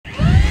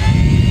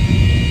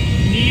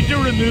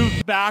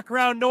remove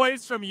background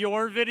noise from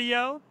your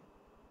video?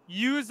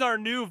 Use our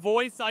new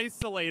voice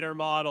isolator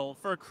model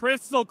for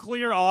crystal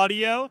clear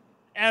audio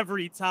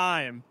every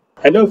time.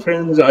 Hello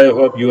friends, I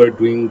hope you are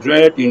doing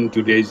great. In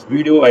today's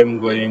video, I'm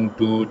going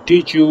to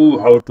teach you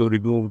how to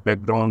remove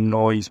background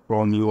noise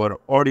from your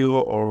audio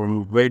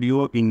or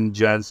video in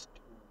just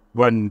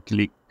one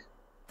click.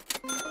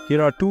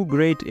 Here are two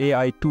great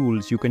AI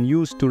tools you can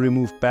use to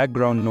remove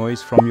background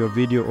noise from your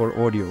video or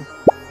audio.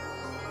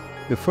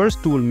 The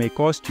first tool may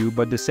cost you,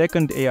 but the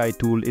second AI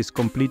tool is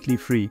completely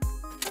free.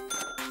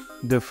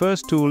 The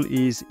first tool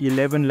is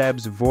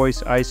ElevenLabs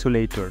Voice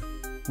Isolator,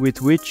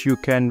 with which you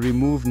can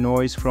remove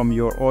noise from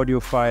your audio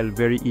file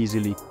very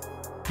easily.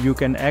 You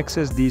can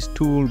access this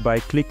tool by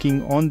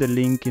clicking on the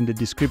link in the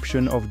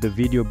description of the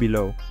video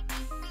below.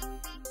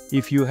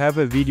 If you have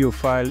a video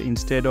file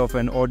instead of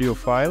an audio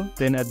file,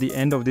 then at the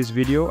end of this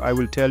video I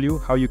will tell you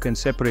how you can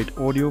separate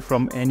audio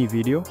from any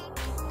video.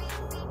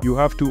 You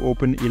have to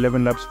open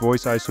ElevenLabs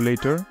Voice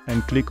Isolator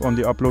and click on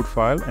the upload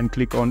file and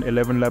click on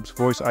ElevenLabs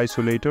Voice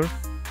Isolator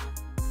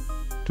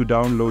to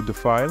download the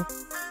file.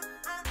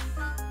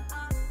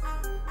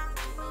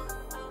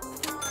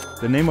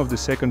 The name of the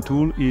second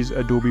tool is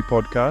Adobe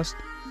Podcast.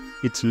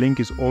 Its link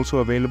is also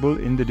available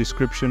in the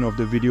description of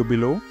the video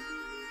below.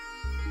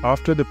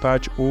 After the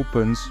patch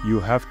opens, you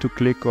have to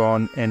click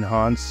on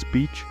Enhance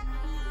Speech.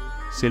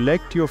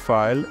 Select your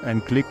file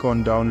and click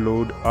on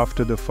Download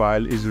after the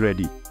file is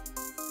ready.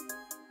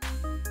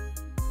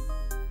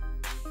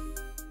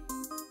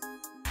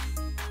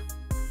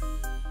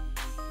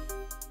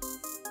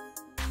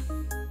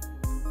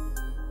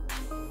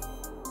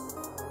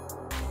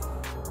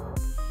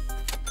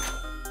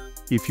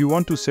 If you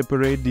want to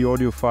separate the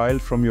audio file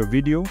from your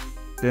video,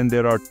 then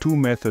there are two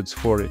methods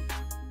for it.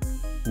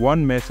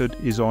 One method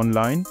is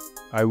online.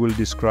 I will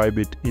describe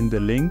it in the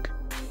link.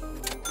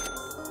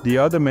 The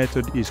other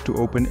method is to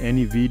open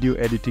any video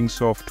editing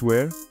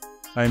software.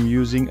 I am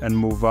using an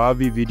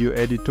Movavi video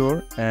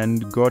editor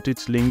and got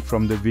its link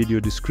from the video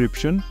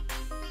description.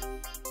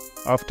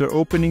 After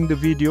opening the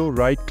video,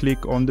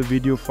 right-click on the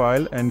video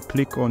file and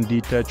click on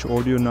Detach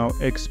Audio Now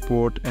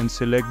Export and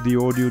select the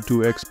audio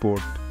to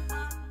export.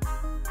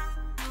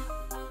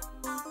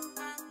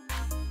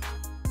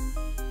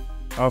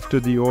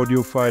 After the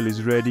audio file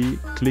is ready,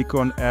 click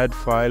on Add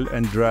File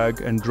and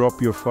drag and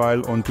drop your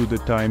file onto the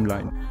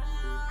timeline.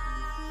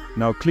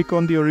 Now click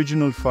on the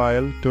original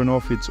file, turn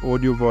off its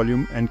audio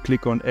volume and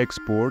click on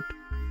Export.